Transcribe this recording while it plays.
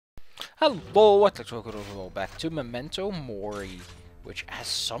Hello, I'd like to welcome back to Memento Mori, which, as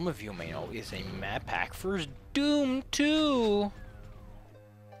some of you may know, is a map pack for Doom 2.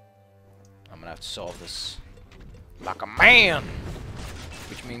 I'm gonna have to solve this like a man,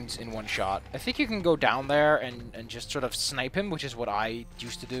 which means in one shot. I think you can go down there and just sort of snipe him, which is what I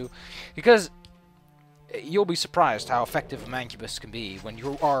used to do, because you'll be surprised how effective Mancubus can be when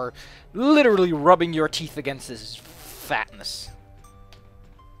you are literally rubbing your teeth against his fatness.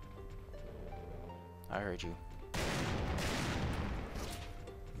 I heard you.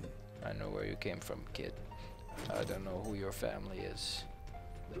 I know where you came from, kid. I don't know who your family is.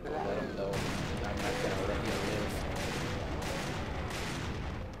 But let them know I'm not gonna let you live.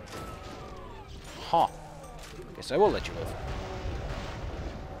 Huh. Guess I will let you live.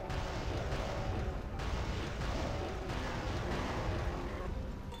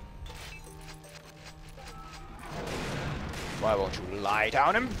 Why won't you lie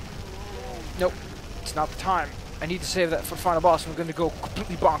down and... Nope. It's not the time. I need to save that for the final boss. I'm going to go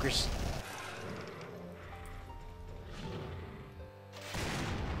completely bonkers.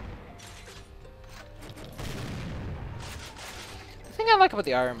 The thing I like about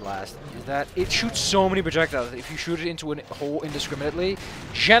the Iron Blast is that it shoots so many projectiles. If you shoot it into a hole indiscriminately,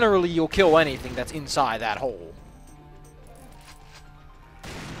 generally you'll kill anything that's inside that hole.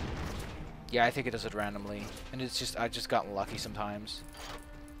 Yeah, I think it does it randomly. And it's just, I've just gotten lucky sometimes.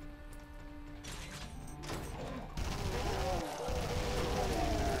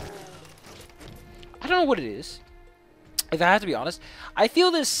 I don't know what it is. If I have to be honest, I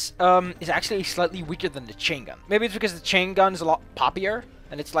feel this is actually slightly weaker than the chain gun. Maybe it's because the chain gun is a lot poppier,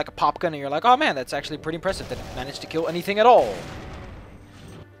 and it's like a pop gun, and you're like, oh man, that's actually pretty impressive that it managed to kill anything at all.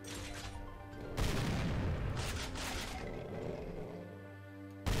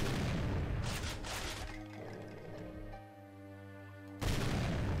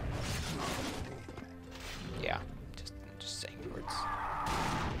 Yeah, just saying words.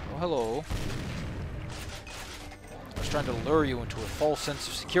 Oh, hello. Trying to lure you into a false sense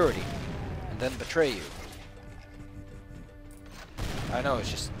of security and then betray you. I know, it's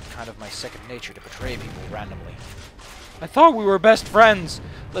just kind of my second nature to betray people randomly. I thought we were best friends.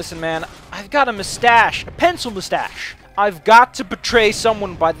 Listen, man, I've got a mustache, a pencil mustache. I've got to betray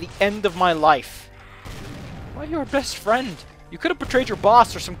someone by the end of my life. Why, you're a best friend. You could have betrayed your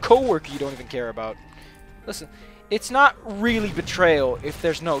boss or some coworker you don't even care about. Listen, it's not really betrayal if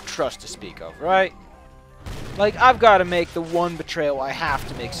there's no trust to speak of, right? Like, I've got to make the one betrayal I have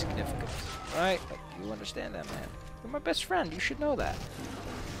to make significant, right? Like, you understand that, man. You're my best friend. You should know that.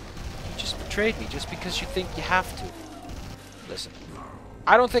 You just betrayed me just because you think you have to. Listen,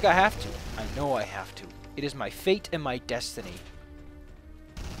 I don't think I have to. I know I have to. It is my fate and my destiny.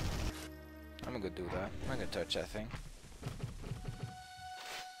 I'm gonna do that. I'm gonna touch that thing.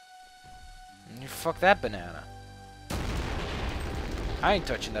 And you fuck that banana. I ain't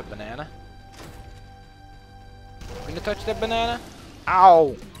touching that banana. Gonna touch that banana?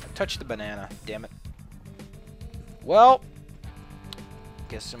 Ow! I touched the banana. Damn it. Well,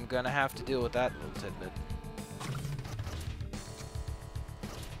 guess I'm gonna have to deal with that little tidbit.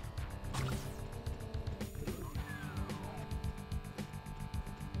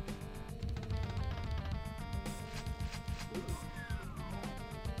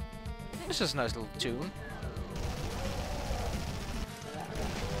 This is a nice little tune.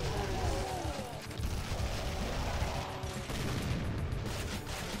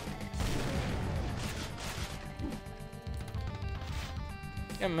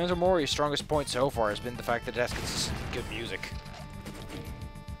 Yeah, Memento Mori's strongest point so far has been the fact that it has consistent good music.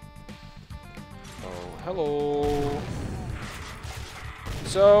 Oh, hello.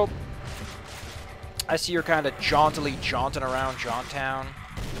 So, I see you're kind of jauntily jaunting around Jauntown.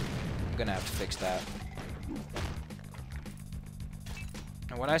 I'm gonna have to fix that.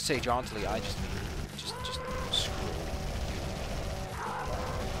 And when I say jauntily, I just mean just screw.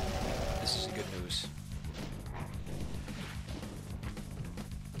 This is good news.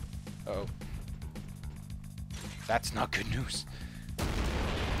 Uh-oh. That's not good news.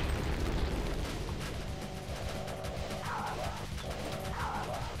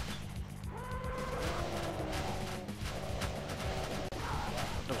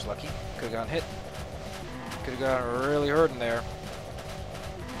 That was lucky. Could have gotten hit. Could have gotten really hurt in there.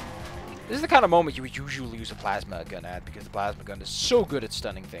 This is the kind of moment you would usually use a plasma gun at, because the plasma gun is so good at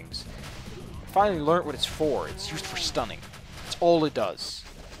stunning things. I finally learned what it's for. It's used for stunning. That's all it does.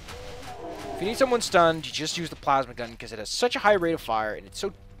 If you need someone stunned, you just use the plasma gun because it has such a high rate of fire and it's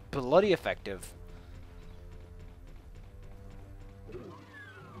so bloody effective.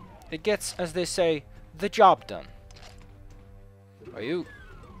 It gets, as they say, the job done. Are you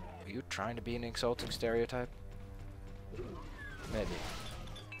you trying to be an insulting stereotype? Maybe.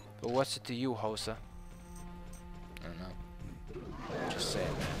 But what's it to you, Hosa? I don't know. Just saying,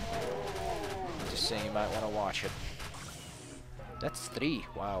 man. Just saying you might want to watch it. That's 3.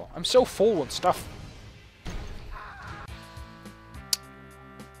 Wow. I'm so full and stuff.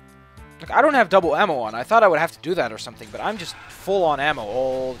 Look, I don't have double ammo on. I thought I would have to do that or something, but I'm just full on ammo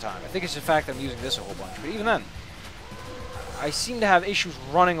all the time. I think it's the fact that I'm using this a whole bunch. But even then, I seem to have issues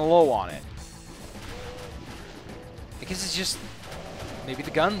running low on it. Because it's just... maybe the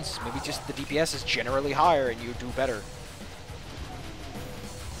guns. Maybe just the DPS is generally higher and you do better.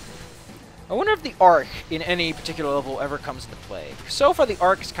 I wonder if the arc in any particular level ever comes into play. So far the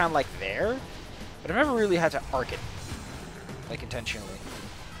arc is kind of like there, but I've never really had to arc it. Like intentionally.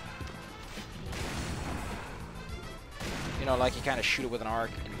 You know, like you kind of shoot it with an arc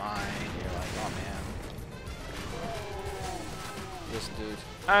in mind. You're like, oh man. Listen, dude.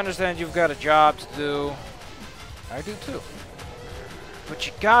 I understand you've got a job to do. I do too. But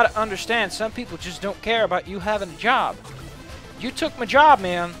you gotta understand, some people just don't care about you having a job. You took my job,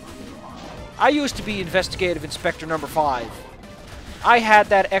 man. I used to be investigative inspector number 5. I had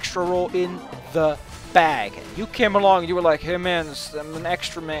that extra role in the bag. You came along and you were like, hey man, I'm an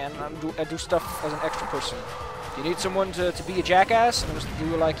extra man. I do stuff as an extra person. You need someone to be a jackass? And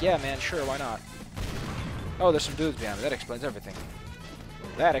you were like, yeah man, sure, why not? Oh, there's some dudes behind me. That explains everything.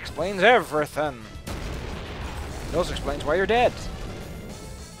 That explains everything. It also explains why you're dead.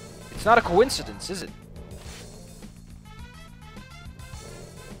 It's not a coincidence, is it?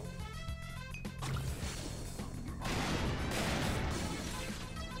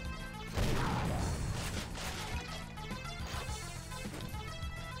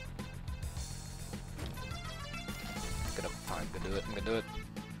 I'm gonna do it. I'm gonna do it.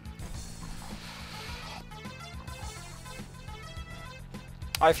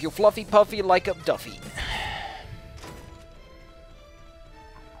 I feel fluffy puffy like a Duffy.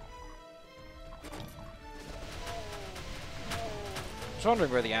 I was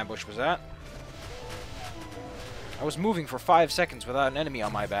wondering where the ambush was at. I was moving for 5 seconds without an enemy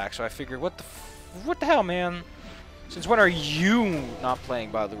on my back, so I figured, what the hell, man? Since when are you not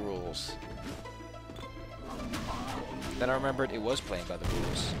playing by the rules? Then I remembered it was playing by the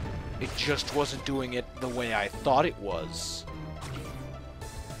rules. It just wasn't doing it the way I thought it was.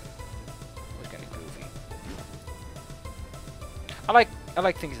 It was kind of goofy. I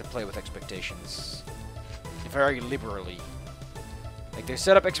like things that play with expectations very liberally. Like, they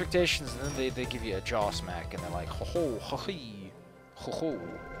set up expectations, and then they give you a jaw smack, and they're like, ho-ho, ho-hee, ho-ho.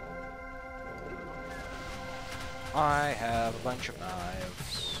 I have a bunch of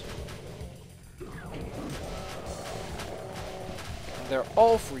knives. And they're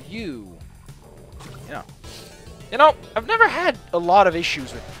all for you. You know, I've never had a lot of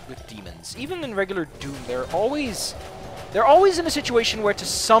issues with demons. Even in regular Doom, they're always in a situation where, to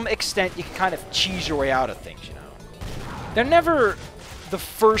some extent, you can kind of cheese your way out of things, you know? They're never the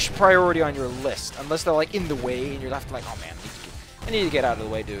first priority on your list, unless they're like in the way and you're left like, oh man, I need to get out of the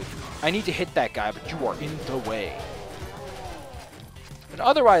way, dude. I need to hit that guy, but you are in the way. But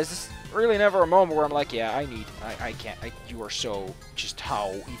otherwise, this is really never a moment where I'm like, yeah, I can't, you are so, just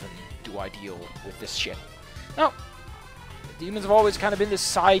how even do I deal with this shit? No. Demons have always kind of been this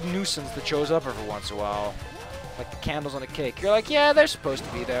side nuisance that shows up every once in a while. Like the candles on a cake. You're like, yeah, they're supposed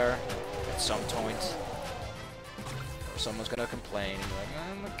to be there at some point. Someone's gonna complain, and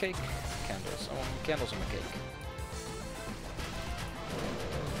you're like, the cake, candles. I want candles on the cake.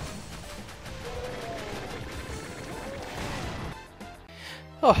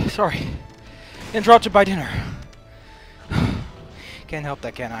 Oh, sorry. Interrupted by dinner. Can't help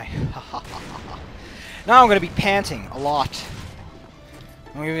that, can I? Now I'm gonna be panting a lot.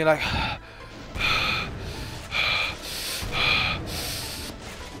 I'm gonna be like...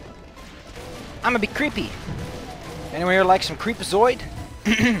 I'm gonna be creepy. Anyone here like some Creepazoid?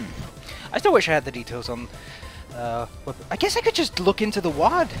 I still wish I had the details on. I guess I could just look into the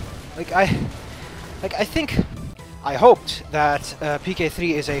WAD. I hoped that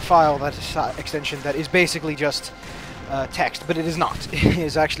PK3 is a file that is extension that is basically just text, but it is not. It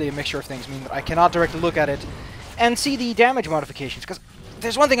is actually a mixture of things, meaning that I cannot directly look at it and see the damage modifications. Because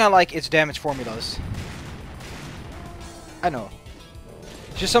there's one thing I like, it's damage formulas. I know.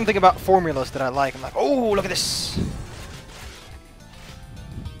 It's just something about formulas that I like. I'm like, oh, look at this.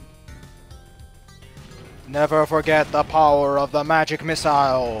 Never forget the power of the magic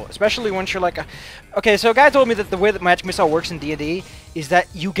missile. Especially once you're like... Okay, so a guy told me that the way that magic missile works in D&D is that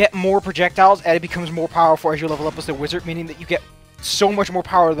you get more projectiles and it becomes more powerful as you level up as the wizard, meaning that you get so much more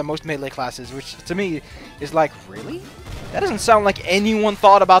power than most melee classes, which to me is like, really? That doesn't sound like anyone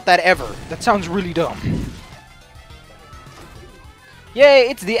thought about that ever. That sounds really dumb. Yay,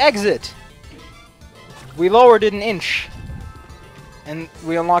 it's the exit! We lowered it an inch. And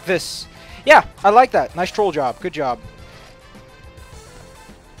we unlock this. Yeah, I like that. Nice troll job. Good job.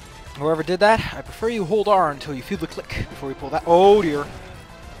 Whoever did that, I prefer you hold R until you feel the click before we pull that. Oh dear.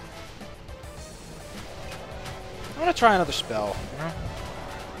 I'm gonna try another spell. You know?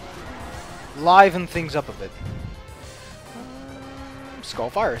 Liven things up a bit.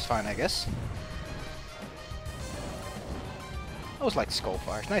 Skullfire is fine, I guess. I always like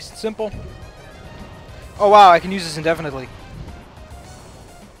Skullfire. It's nice and simple. Oh wow, I can use this indefinitely.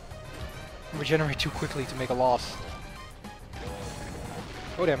 Regenerate too quickly to make a loss.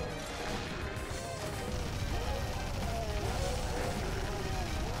 Oh damn.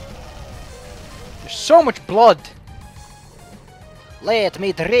 There's so much blood. Let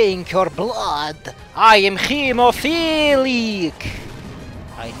me drink your blood. I am hemophilic.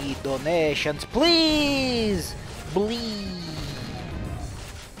 I need donations, please. Please.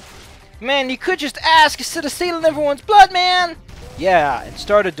 Man, you could just ask instead of stealing everyone's blood, man. Yeah, and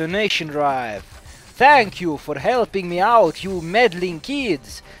start a donation drive. Thank you for helping me out, you meddling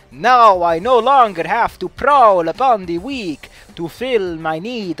kids. Now I no longer have to prowl upon the weak to fill my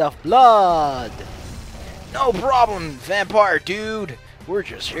need of blood. No problem, vampire dude. We're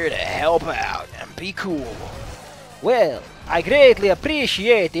just here to help out and be cool. Well, I greatly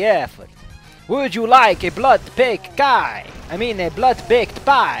appreciate the effort. Would you like a blood-baked guy? I mean a blood-baked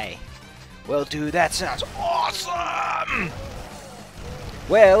pie. Well, dude, that sounds awesome!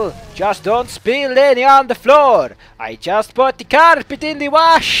 Well, just don't spill any on the floor. I just put the carpet in the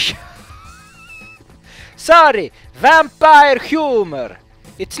wash. Sorry, vampire humor.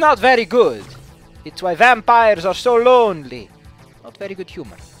 It's not very good. It's why vampires are so lonely. Not very good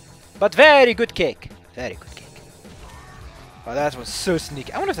humor. But very good cake. Very good cake. Oh, that was so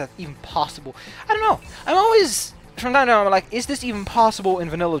sneaky. I wonder if that's even possible. I don't know. I'm always, from time to time, I'm like, is this even possible in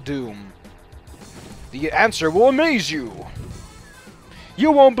Vanilla Doom? The answer will amaze you.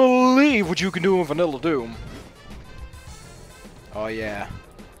 You won't believe what you can do in Vanilla Doom. Oh yeah.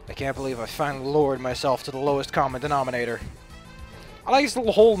 I can't believe I finally lowered myself to the lowest common denominator. I like this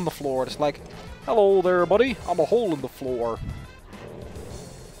little hole in the floor. It's like, hello there, buddy. I'm a hole in the floor.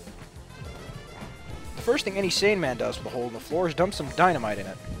 The first thing any sane man does with a hole in the floor is dump some dynamite in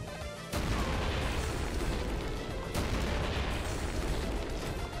it.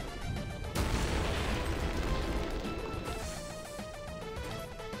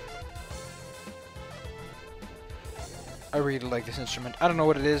 I really like this instrument. I don't know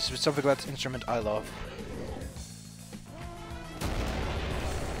what it is, but something about this instrument I love.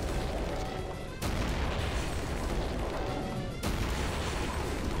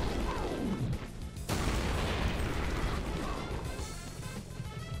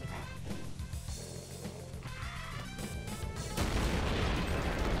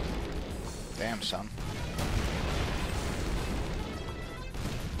 Damn, son.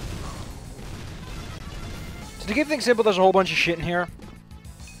 So to keep things simple, there's a whole bunch of shit in here.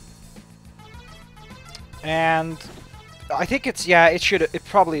 And I think it's, yeah, it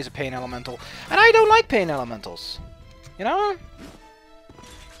probably is a pain elemental. And I don't like pain elementals. You know?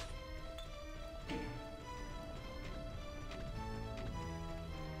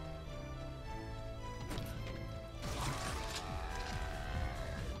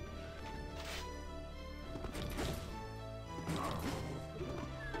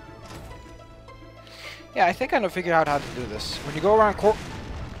 Yeah, I think I know figured out how to do this. When you go around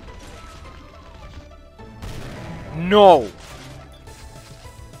No!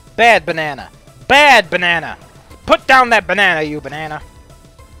 Bad banana! Bad banana! Put down that banana, you banana!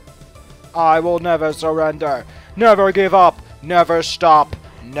 I will never surrender! Never give up! Never stop!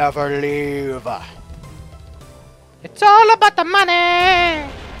 Never leave! It's all about the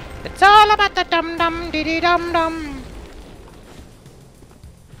money! It's all about the dum-dum-dee-dee-dum-dum!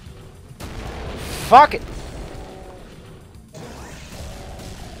 Fuck it!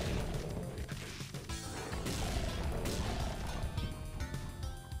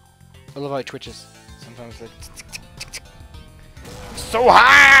 I love how it twitches. Sometimes like... So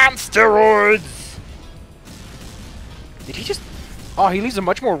high on steroids! Did he just... Oh, he leaves a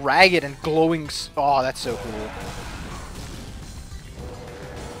much more ragged and glowing... Oh, that's so cool.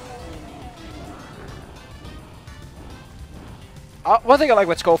 One thing I like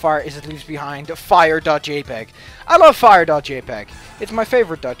about Skullfire is it leaves behind fire.jpg. I love fire.jpg. It's my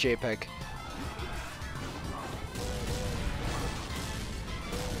favorite .jpg.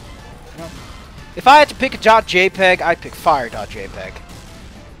 If I had to pick a .jpeg, I'd pick fire.jpg.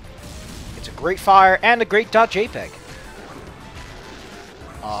 It's a great fire and a great .jpg.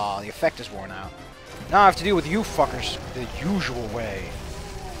 Aw, the effect is worn out. Now I have to deal with you fuckers the usual way.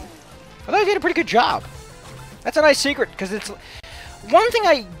 I thought I did a pretty good job. That's a nice secret, because it's... One thing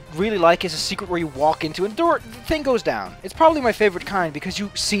I really like is a secret where you walk into and the thing goes down. It's probably my favorite kind, because you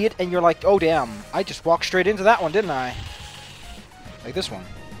see it and you're like, oh damn, I just walked straight into that one, didn't I? Like this one.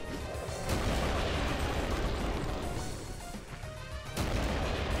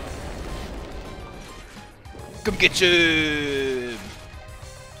 Come get you!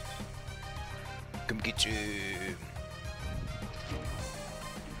 Come get you!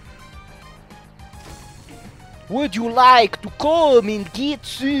 Would you like to come and get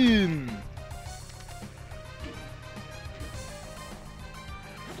some?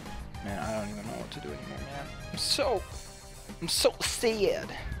 Man, I don't even know what to do anymore, man. I'm so sad.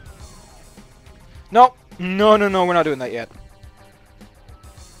 No, no, we're not doing that yet.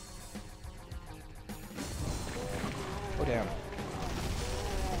 Oh, damn.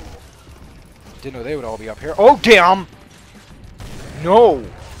 Didn't know they would all be up here. Oh, damn! No!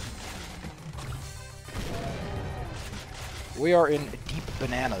 We are in deep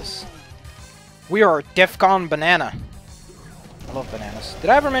bananas. We are DEFCON banana. I love bananas. Did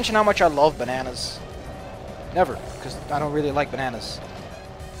I ever mention how much I love bananas? Never, because I don't really like bananas.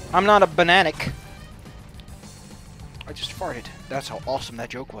 I'm not a bananic. I just farted. That's how awesome that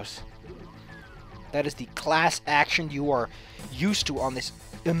joke was. That is the class action you are used to on this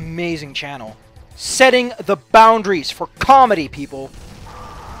amazing channel. Setting the boundaries for comedy, people.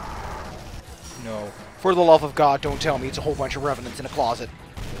 No. For the love of God, don't tell me it's a whole bunch of revenants in a closet.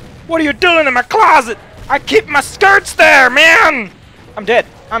 What are you doing in my closet? I keep my skirts there, man! I'm dead.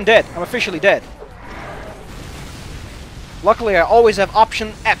 I'm dead. I'm officially dead. Luckily, I always have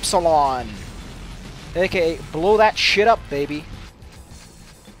option Epsilon. AKA, blow that shit up, baby.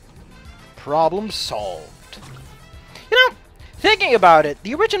 Problem solved. You know, thinking about it,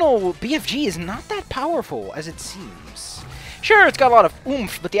 the original BFG is not that powerful as it seems. Sure, it's got a lot of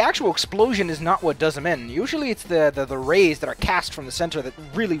oomph, but the actual explosion is not what does them in. Usually it's the rays that are cast from the center that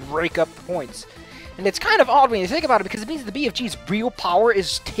really rake up the points. And it's kind of odd when you think about it, because it means the BFG's real power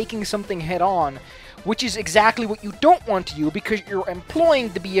is taking something head-on, which is exactly what you don't want to do, because you're employing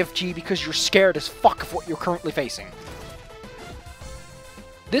the BFG because you're scared as fuck of what you're currently facing.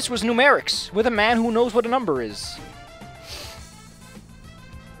 This was numerics, with a man who knows what a number is.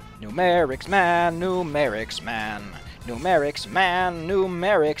 Numerics man, numerics man. Numerics man,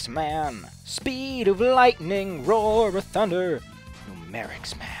 numerics man. Speed of lightning, roar of thunder.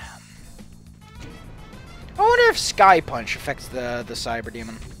 Numerics man. I wonder if Sky Punch affects the Cyber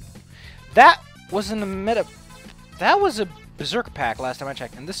Demon. That wasn't a meta... That was a Berserk pack last time I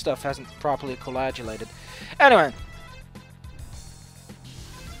checked, and this stuff hasn't properly coagulated. Anyway.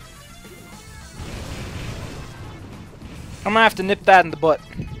 I'm gonna have to nip that in the butt.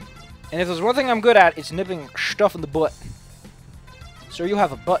 And if there's one thing I'm good at, it's nipping stuff in the butt. Sir, you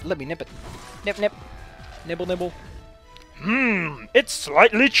have a butt. Let me nip it. Nip, nip. Nibble, nibble. It's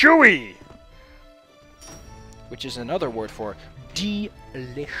slightly chewy. Which is another word for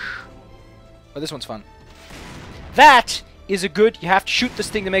delish. Oh, this one's fun. That is a good, you have to shoot this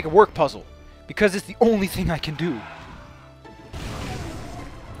thing to make it work puzzle. Because it's the only thing I can do.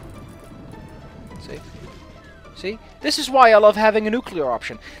 See? See? This is why I love having a nuclear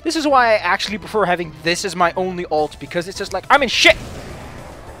option. This is why I actually prefer having this as my only ult, because it's just like, I'm in shit!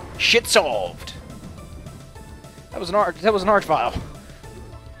 Shit solved. That was an art file.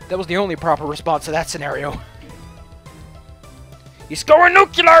 That was the only proper response to that scenario. He's going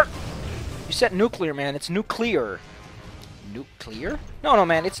nuclear! You said nuclear, man. It's nuclear. Nuclear? No, no,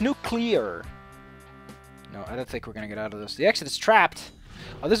 man. It's nuclear. No, I don't think we're gonna get out of this. The exit is trapped.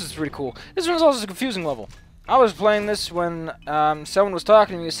 Oh, this is really cool. This one's also a confusing level. I was playing this when someone was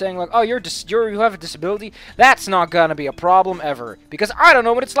talking to me, saying like, "Oh, you have a disability." That's not gonna be a problem ever, because I don't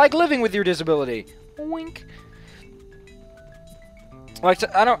know what it's like living with your disability. Wink. Like,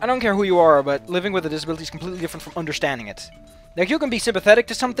 I don't care who you are, but living with a disability is completely different from understanding it. Like, you can be sympathetic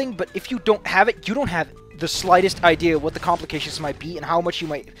to something, but if you don't have it, you don't have the slightest idea what the complications might be and how much you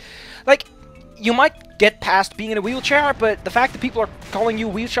might... Like, you might get past being in a wheelchair, but the fact that people are calling you a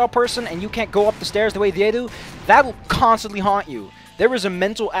wheelchair person and you can't go up the stairs the way they do, that will constantly haunt you. There is a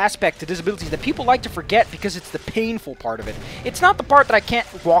mental aspect to disabilities that people like to forget because it's the painful part of it. It's not the part that I can't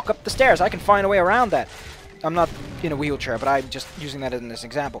walk up the stairs. I can find a way around that. I'm not in a wheelchair, but I'm just using that as an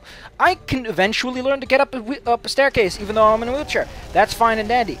example. I can eventually learn to get up a staircase, even though I'm in a wheelchair. That's fine and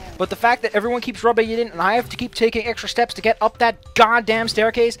dandy. But the fact that everyone keeps rubbing it in, and I have to keep taking extra steps to get up that goddamn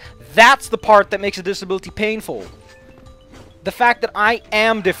staircase, That's the part that makes a disability painful. The fact that I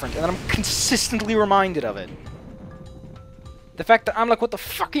am different, and that I'm consistently reminded of it. The fact that I'm like, what the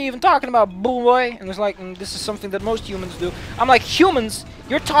fuck are you even talking about, boy? And it's like, this is something that most humans do. I'm like, humans?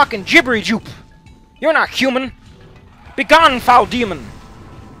 You're talking gibbery-joop. You're not human. Begone, foul demon.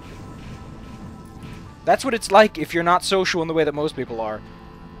 That's what it's like if you're not social in the way that most people are.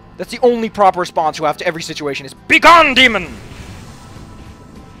 That's the only proper response you have to every situation is, begone, demon!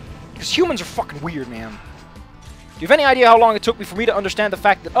 Because humans are fucking weird, man. Do you have any idea how long it took me for me to understand the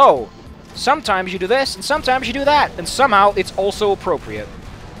fact that, oh, sometimes you do this, and sometimes you do that, and somehow it's also appropriate.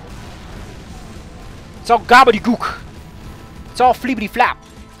 It's all gobbledygook. It's all flippity-flap.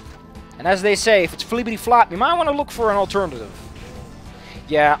 And as they say, if it's flippity-flap, you might want to look for an alternative.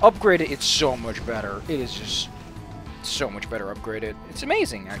 Yeah, upgraded, it's so much better. It is just so much better upgraded. It's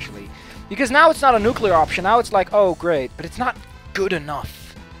amazing, actually. Because now it's not a nuclear option. Now it's like, oh, great. But it's not good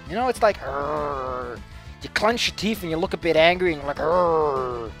enough. You know, it's like, you clench your teeth and you look a bit angry and you're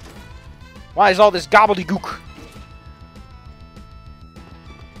like, why is all this gobbledygook?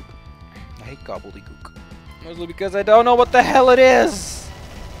 I hate gobbledygook. Mostly because I don't know what the hell it is.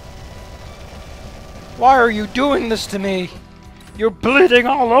 Why are you doing this to me? You're bleeding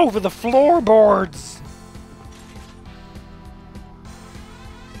all over the floorboards.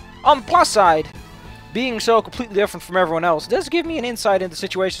 On the plus side, being so completely different from everyone else does give me an insight into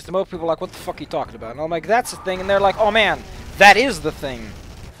situations that most people are like, what the fuck are you talking about? And I'm like, that's the thing. And they're like, oh man, that is the thing.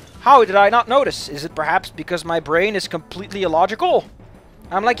 How did I not notice? Is it perhaps because my brain is completely illogical?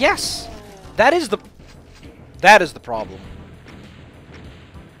 I'm like, yes. That is the problem.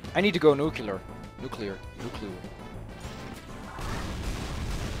 I need to go nuclear. Nuclear.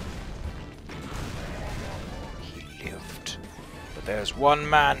 He lived. But there's one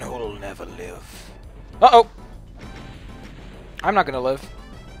man who'll never live. Uh-oh! I'm not gonna live.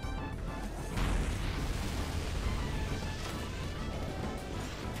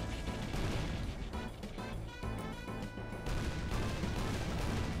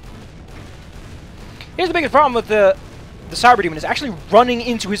 Here's the biggest problem with the Cyber Demon is actually running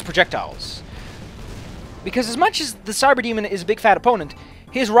into his projectiles. Because as much as the Cyber Demon is a big fat opponent,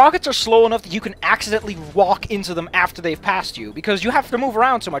 his rockets are slow enough that you can accidentally walk into them after they've passed you, because you have to move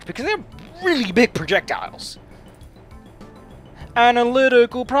around so much, because they're really big projectiles.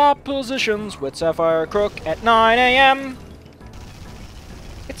 Analytical propositions with Sapphire Crook at 9 AM.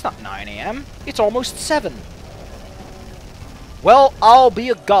 It's not 9 AM, it's almost 7. Well, I'll be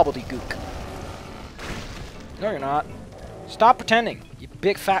a gobbledygook. No, you're not. Stop pretending, you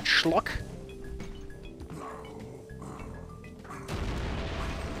big fat schluck.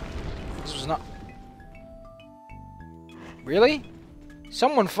 This was not... Really?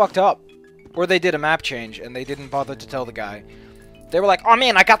 Someone fucked up. Or they did a map change and they didn't bother to tell the guy. They were like, oh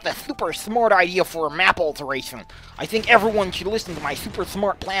man, I got the super smart idea for a map alteration. I think everyone should listen to my super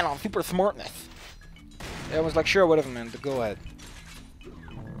smart plan on super smartness. Everyone's like, sure, whatever, man, but go ahead.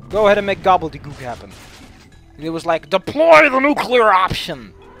 Go ahead and make gobbledygook happen. And it was like, deploy the nuclear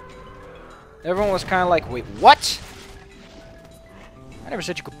option! Everyone was kind of like, wait, what? I never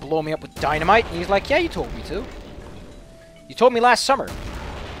said you could blow me up with dynamite. And he's like, yeah, you told me to. You told me last summer.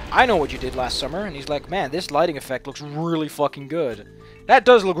 I know what you did last summer. And he's like, man, this lighting effect looks really fucking good. That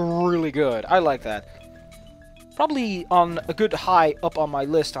does look really good. I like that. Probably on a good high up on my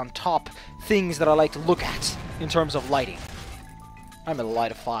list on top things that I like to look at in terms of lighting. I'm a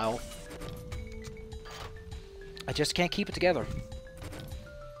lightophile. I just can't keep it together.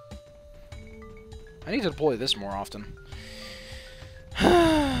 I need to deploy this more often.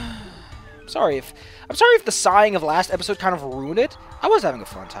 I'm sorry if the sighing of last episode kind of ruined it. I was having a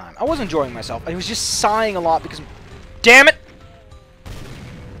fun time. I was enjoying myself. I was just sighing a lot because... Damn it!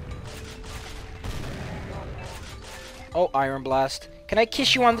 Oh, Iron Blast. Can I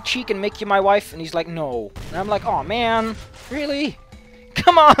kiss you on the cheek and make you my wife? And he's like, no. And I'm like, oh man, really?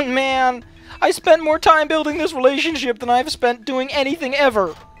 Come on, man! I spent more time building this relationship than I've spent doing anything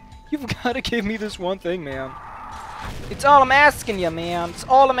ever. You've got to give me this one thing, man. It's all I'm asking you, man. It's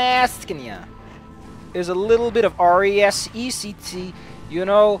all I'm asking you. Is a little bit of R-E-S-E-C-T. You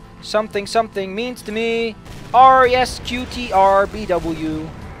know, something something means to me. R-E-S-Q-T-R-B-W.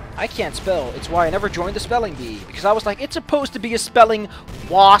 I can't spell. It's why I never joined the spelling bee. Because I was like, it's supposed to be a spelling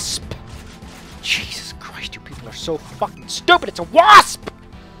wasp. Jesus Christ, you people are so fucking stupid. It's a wasp!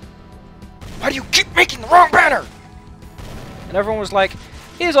 Why do you keep making the wrong banner? And everyone was like,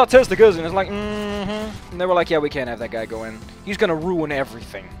 he's autistic, isn't he? It's like, mm-hmm. And they were like, yeah, we can't have that guy go in. He's gonna ruin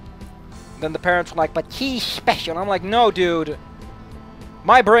everything. And then the parents were like, but he's special. And I'm like, no, dude.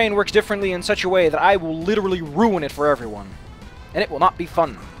 My brain works differently in such a way that I will literally ruin it for everyone. And it will not be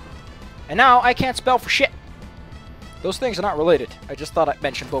fun. And now I can't spell for shit. Those things are not related. I just thought I'd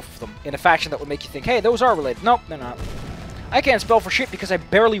mention both of them in a fashion that would make you think, hey, those are related. Nope, they're not. I can't spell for shit because I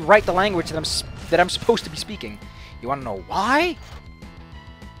barely write the language that I'm supposed to be speaking. You want to know why?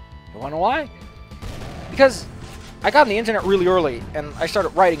 You want to know why? Because I got on the internet really early, and I started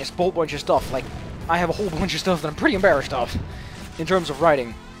writing a whole bunch of stuff. Like, I have a whole bunch of stuff that I'm pretty embarrassed of in terms of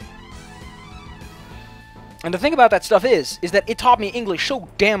writing. And the thing about that stuff is that it taught me English so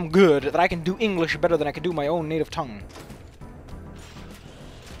damn good that I can do English better than I can do my own native tongue.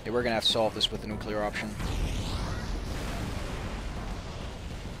 Yeah, we're gonna have to solve this with the nuclear option.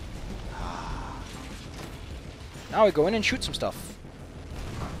 Now we go in and shoot some stuff.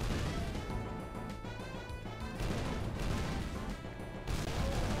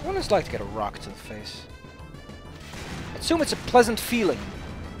 What would it like to get a rock to the face? I assume it's a pleasant feeling.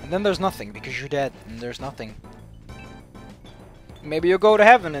 And then there's nothing, because you're dead, and there's nothing. Maybe you'll go to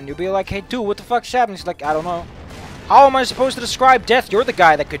heaven, and you'll be like, hey, dude, what the fuck's happening? He's like, I don't know. How am I supposed to describe death? You're the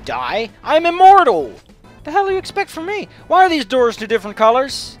guy that could die. I'm immortal! The hell do you expect from me? Why are these doors two different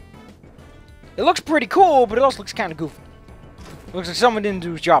colors? It looks pretty cool, but it also looks kind of goofy. It looks like someone didn't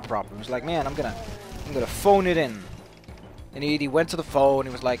do his job properly. He was like, man, I'm gonna phone it in. And he went to the phone,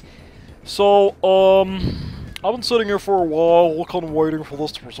 he was like, so, I've been sitting here for a while, kind of waiting for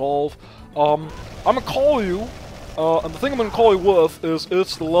this to resolve. I'm gonna call you, and the thing I'm gonna call you with is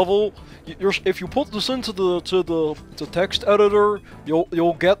it's the level. If you put this into the text editor,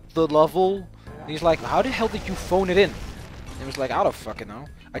 you'll get the level. And he's like, how the hell did you phone it in? And he was like, I don't fucking know.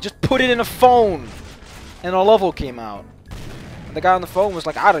 I just put it in a phone, and a level came out. And the guy on the phone was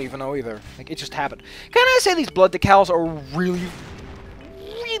like, I don't even know either. Like, it just happened. Can I say these blood decals are really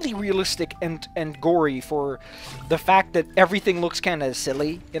realistic and gory for the fact that everything looks kind of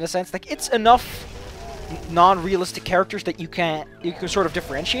silly in a sense. Like, it's enough non-realistic characters that you can sort of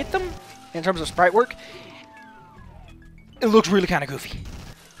differentiate them in terms of sprite work. It looks really kind of goofy,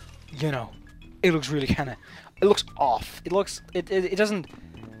 you know. It looks really kind of, it looks off. It looks, it doesn't,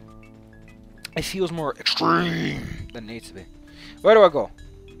 it feels more extreme than it needs to be. Where do I go?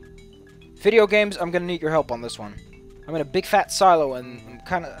 Video games, I'm gonna need your help on this one. I'm in a big fat silo and I'm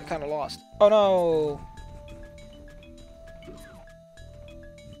kind of lost. Oh no!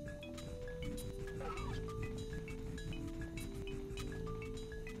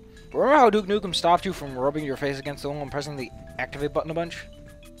 Remember how Duke Nukem stopped you from rubbing your face against the wall and pressing the activate button a bunch?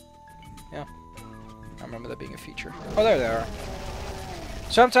 Yeah. I remember that being a feature. Oh, there they are.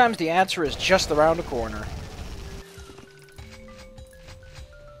 Sometimes the answer is just around the corner.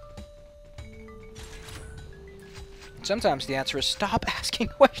 Sometimes the answer is stop asking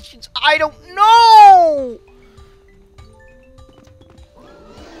questions. I don't know!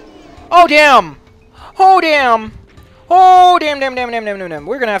 Oh, damn! Oh, damn! Oh, damn.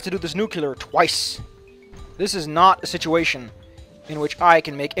 We're gonna have to do this nuclear twice. This is not a situation in which I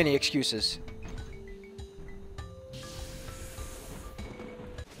can make any excuses.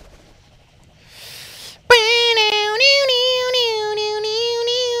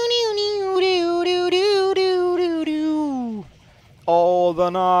 All the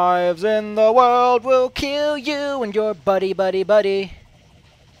knives in the world will kill you and your buddy. Maybe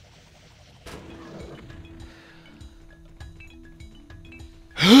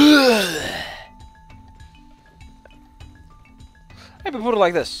put it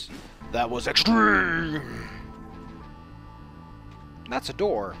like this. That was extreme. That's a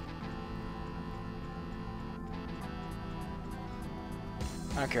door.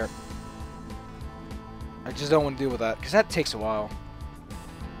 I don't care. I just don't want to deal with that, because that takes a while.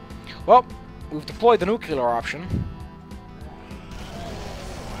 Well, we've deployed the nuclear option.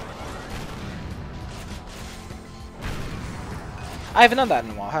 I haven't done that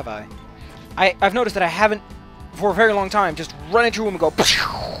in a while, have I? I've noticed that I haven't, for a very long time, just run into a room and go...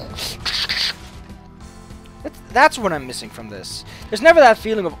 That's what I'm missing from this. There's never that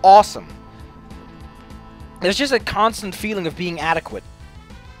feeling of awesome. There's just a constant feeling of being adequate.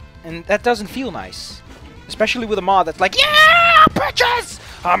 And that doesn't feel nice. Especially with a mod that's like, yeah, bitches!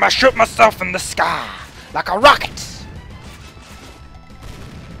 I'ma shoot myself in the sky like a rocket!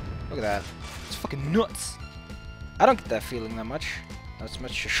 Look at that. It's fucking nuts. I don't get that feeling that much. Not as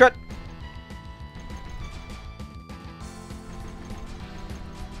much as shut.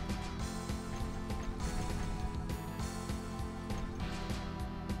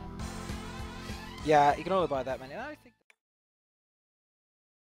 Yeah, you can only buy that many. I think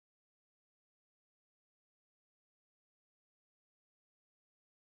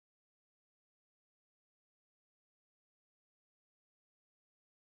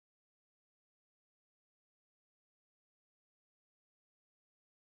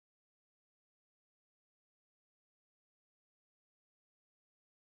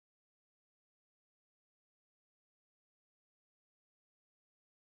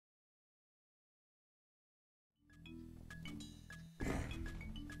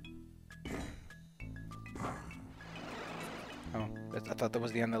thought that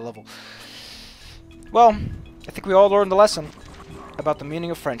was the end of the level. Well, I think we all learned the lesson about the meaning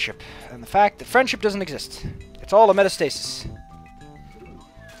of friendship, and the fact that friendship doesn't exist. It's all a metastasis.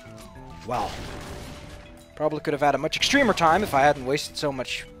 Well, probably could have had a much extremer time if I hadn't wasted so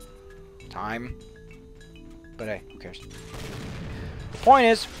much time. But hey, who cares? The point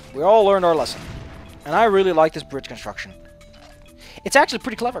is, we all learned our lesson. And I really like this bridge construction. It's actually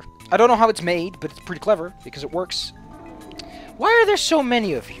pretty clever. I don't know how it's made, but it's pretty clever because it works. Why are there so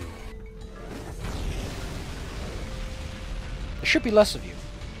many of you? There should be less of you.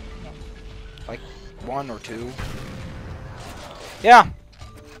 Like 1 or 2. Yeah.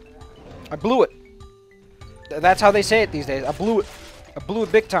 I blew it. That's how they say it these days. I blew it. I blew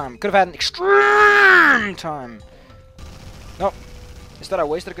it big time. Could have had an extreme time. Nope. Instead I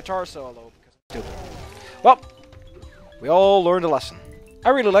wasted a guitar solo. Because I'm stupid. Well, we all learned a lesson. I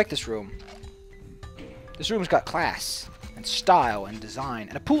really like this room. This room's got class, and style, and design,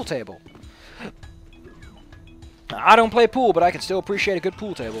 and a pool table. I don't play pool, but I can still appreciate a good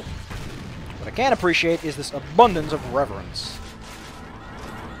pool table. What I can appreciate is this abundance of reverence.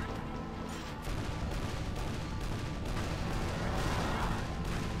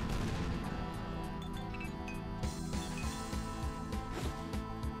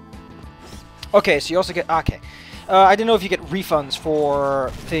 Okay, so you also get... Okay. I didn't know if you get refunds for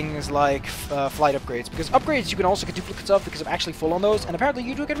things like flight upgrades, because upgrades you can also get duplicates of because I'm actually full on those, and apparently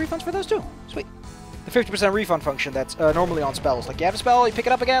you do get refunds for those too. Sweet. The 50% refund function that's normally on spells. Like, you have a spell, you pick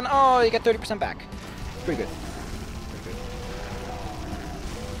it up again, oh, you get 30% back. Pretty good. Pretty good.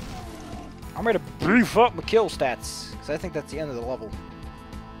 I'm ready to beef up my kill stats, because I think that's the end of the level.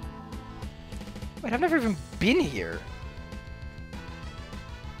 Wait, I've never even been here.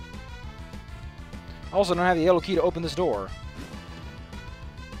 I also don't have the yellow key to open this door.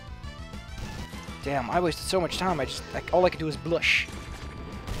 Damn, I wasted so much time, all I could do is blush.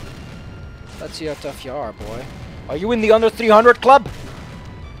 Let's see how tough you are, boy. Are you in the under 300 club?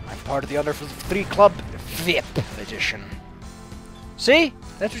 I'm part of the under 3 club VIP edition. See?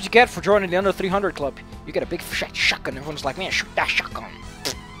 That's what you get for joining the under 300 club. You get a big fat shotgun. Everyone's like, man, shoot that shotgun.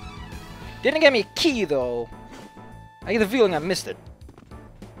 Didn't get me a key, though. I get the feeling I missed it.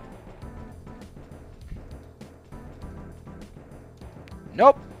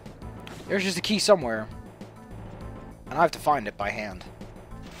 Nope. There's just a key somewhere. And I have to find it by hand.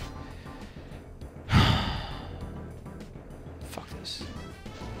 Fuck this.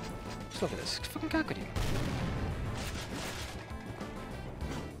 Just look at this. It's fucking cockadoo.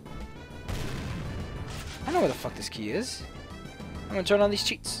 I know where the fuck this key is. I'm gonna turn on these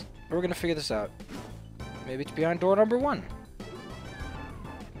cheats. We're gonna figure this out. Maybe it's behind door number 1.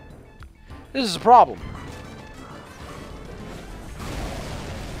 This is a problem.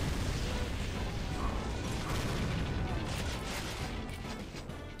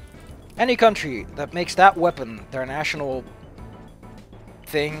 Any country that makes that weapon their national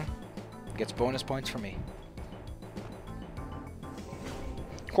thing gets bonus points from me.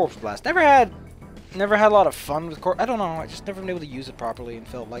 Corpse Blast. Never had a lot of fun with I don't know, I just never been able to use it properly and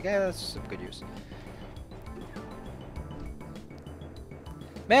felt like, that's some good use.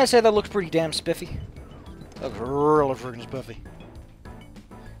 May I say that looks pretty damn spiffy? That looks really freaking spiffy.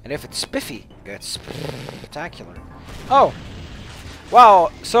 And if it's spiffy, it's spectacular. Oh!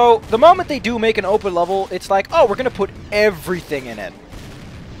 Wow, so the moment they do make an open level, it's like, oh, we're gonna put everything in it.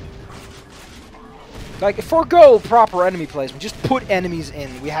 Like, forgo proper enemy placement, just put enemies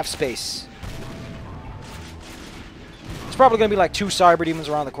in, we have space. It's probably gonna be like 2 cyber demons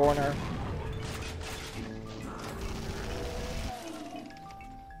around the corner.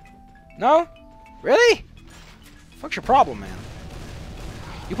 No? Really? What's your problem, man?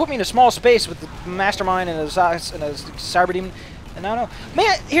 You put me in a small space with the mastermind and a cyber demon. And I don't know.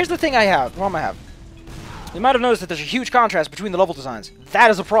 Man, here's the thing I have. What I have. You might have noticed that there's a huge contrast between the level designs. That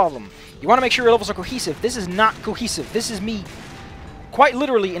is a problem. You want to make sure your levels are cohesive. This is not cohesive. This is me quite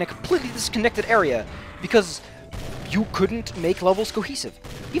literally in a completely disconnected area because you couldn't make levels cohesive.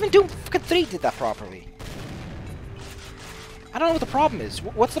 Even Doom 3 did that properly. I don't know what the problem is.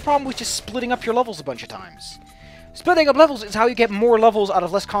 What's the problem with just splitting up your levels a bunch of times? Splitting up levels is how you get more levels out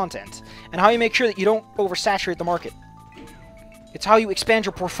of less content. And how you make sure that you don't oversaturate the market. It's how you expand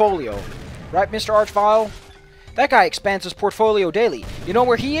your portfolio. Right, Mr. Archvile? That guy expands his portfolio daily. You know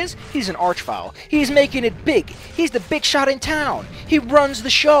where he is? He's an Archvile. He's making it big. He's the big shot in town. He runs the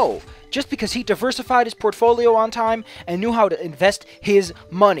show. Just because he diversified his portfolio on time and knew how to invest his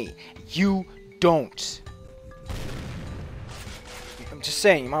money. You don't. I'm just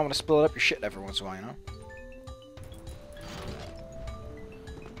saying, you might want to split up your shit every once in a while, you know?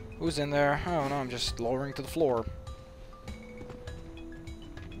 Who's in there? I don't know, I'm just lowering to the floor.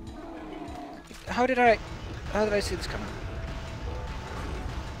 How did I see this coming?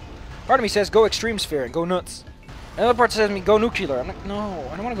 Part of me says go extreme sphere and go nuts. Another part says me go nuclear. I'm like, no,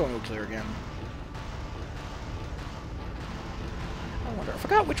 I don't want to go nuclear again. I wonder. I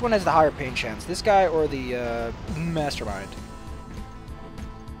forgot which one has the higher pain chance. This guy or the mastermind.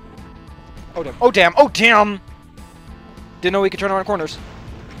 Oh damn! Oh damn! Oh damn! Didn't know he could turn around corners.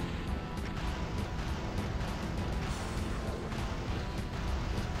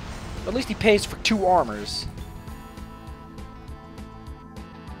 At least he pays for 2 armors.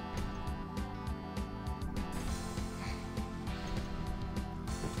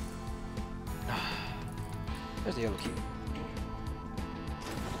 There's the yellow key.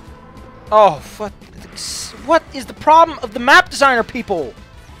 Oh, what is the problem of the map designer, people?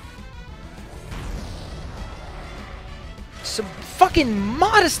 Some fucking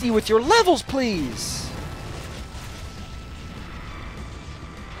modesty with your levels, please.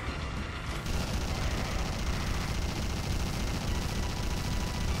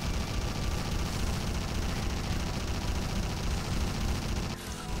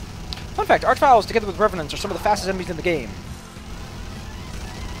 Fun fact, Archviles together with Revenants are some of the fastest enemies in the game.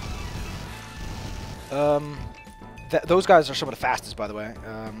 Those guys are some of the fastest, by the way.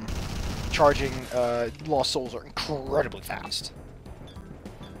 Charging Lost Souls are incredibly fast.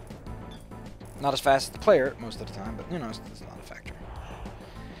 Not as fast as the player most of the time, but you know, it's not a factor.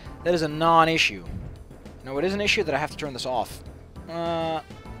 That is a non-issue. No, it is an issue that I have to turn this off. Oh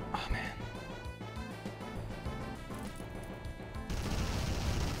man.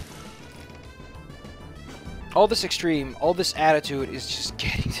 All this extreme, all this attitude is just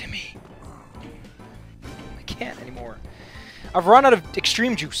getting to me. I can't anymore. I've run out of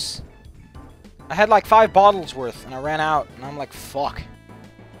extreme juice. I had like 5 bottles worth, and I ran out, and I'm like, fuck.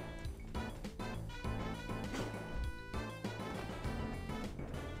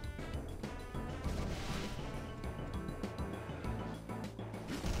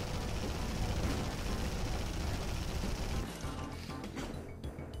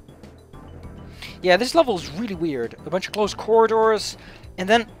 Yeah, this level is really weird. A bunch of closed corridors, and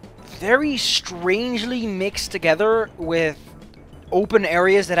then very strangely mixed together with open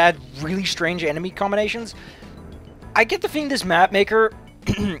areas that had really strange enemy combinations. I get the feeling this map maker,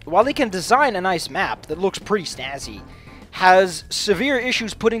 while they can design a nice map that looks pretty snazzy, has severe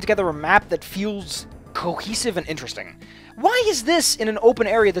issues putting together a map that feels cohesive and interesting. Why is this in an open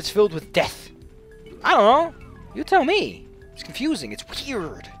area that's filled with death? I don't know. You tell me. It's confusing. It's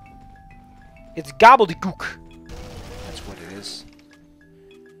weird. It's gobbledygook. That's what it is.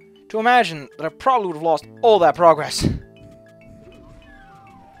 To imagine that I probably would have lost all that progress.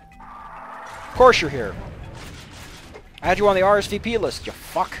 Of course you're here. I had you on the RSVP list, you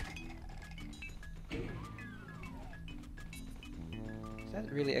fuck. Is that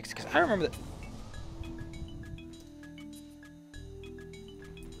really X? Because I remember that.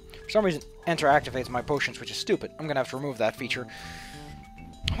 For some reason, enter activates my potions, which is stupid. I'm gonna have to remove that feature.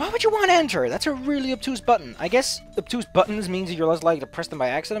 Why would you want to enter? That's a really obtuse button. I guess obtuse buttons means you're less likely to press them by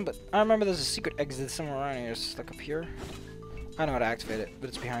accident, but I remember there's a secret exit somewhere around here. It's like up here. I know how to activate it, but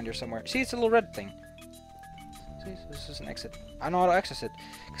it's behind here somewhere. See, it's a little red thing. See, this is an exit. I know how to access it.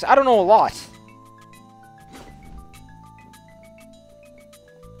 Because I don't know a lot.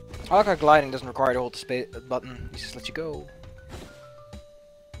 I like how gliding doesn't require to hold the space button. He just lets you go.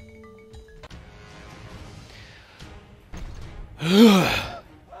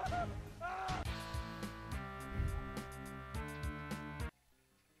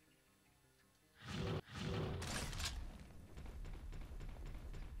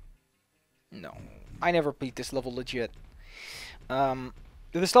 No, I never beat this level legit.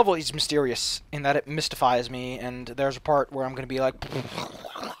 This level is mysterious in that it mystifies me, and there's a part where I'm going to be like,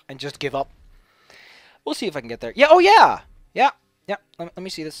 and just give up. We'll see if I can get there. Yeah, oh yeah! Yeah, yeah, let me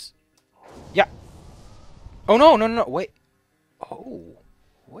see this. Yeah. Oh no, no, no, no, wait. Oh,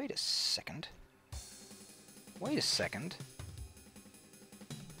 wait a second. Wait a second.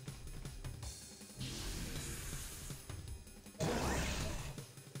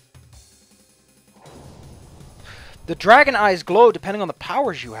 The dragon eyes glow depending on the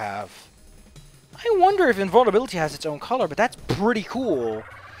powers you have. I wonder if invulnerability has its own color, but that's pretty cool.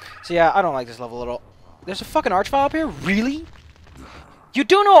 So yeah, I don't like this level at all. There's a fucking archvile up here? Really? You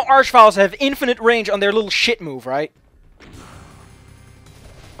do know archviles have infinite range on their little shit move, right?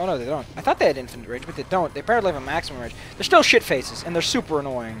 Oh no, they don't. I thought they had infinite range, but they don't. They apparently have a maximum range. They're still shit faces, and they're super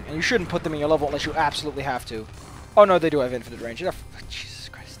annoying, and you shouldn't put them in your level unless you absolutely have to. Oh no, they do have infinite range. Jesus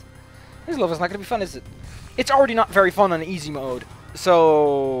Christ. This level's not gonna be fun, is it? It's already not very fun on easy mode,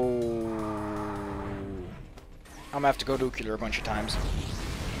 so I'm gonna have to go nuclear a bunch of times.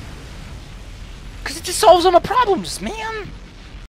 Because it just solves all my problems, man.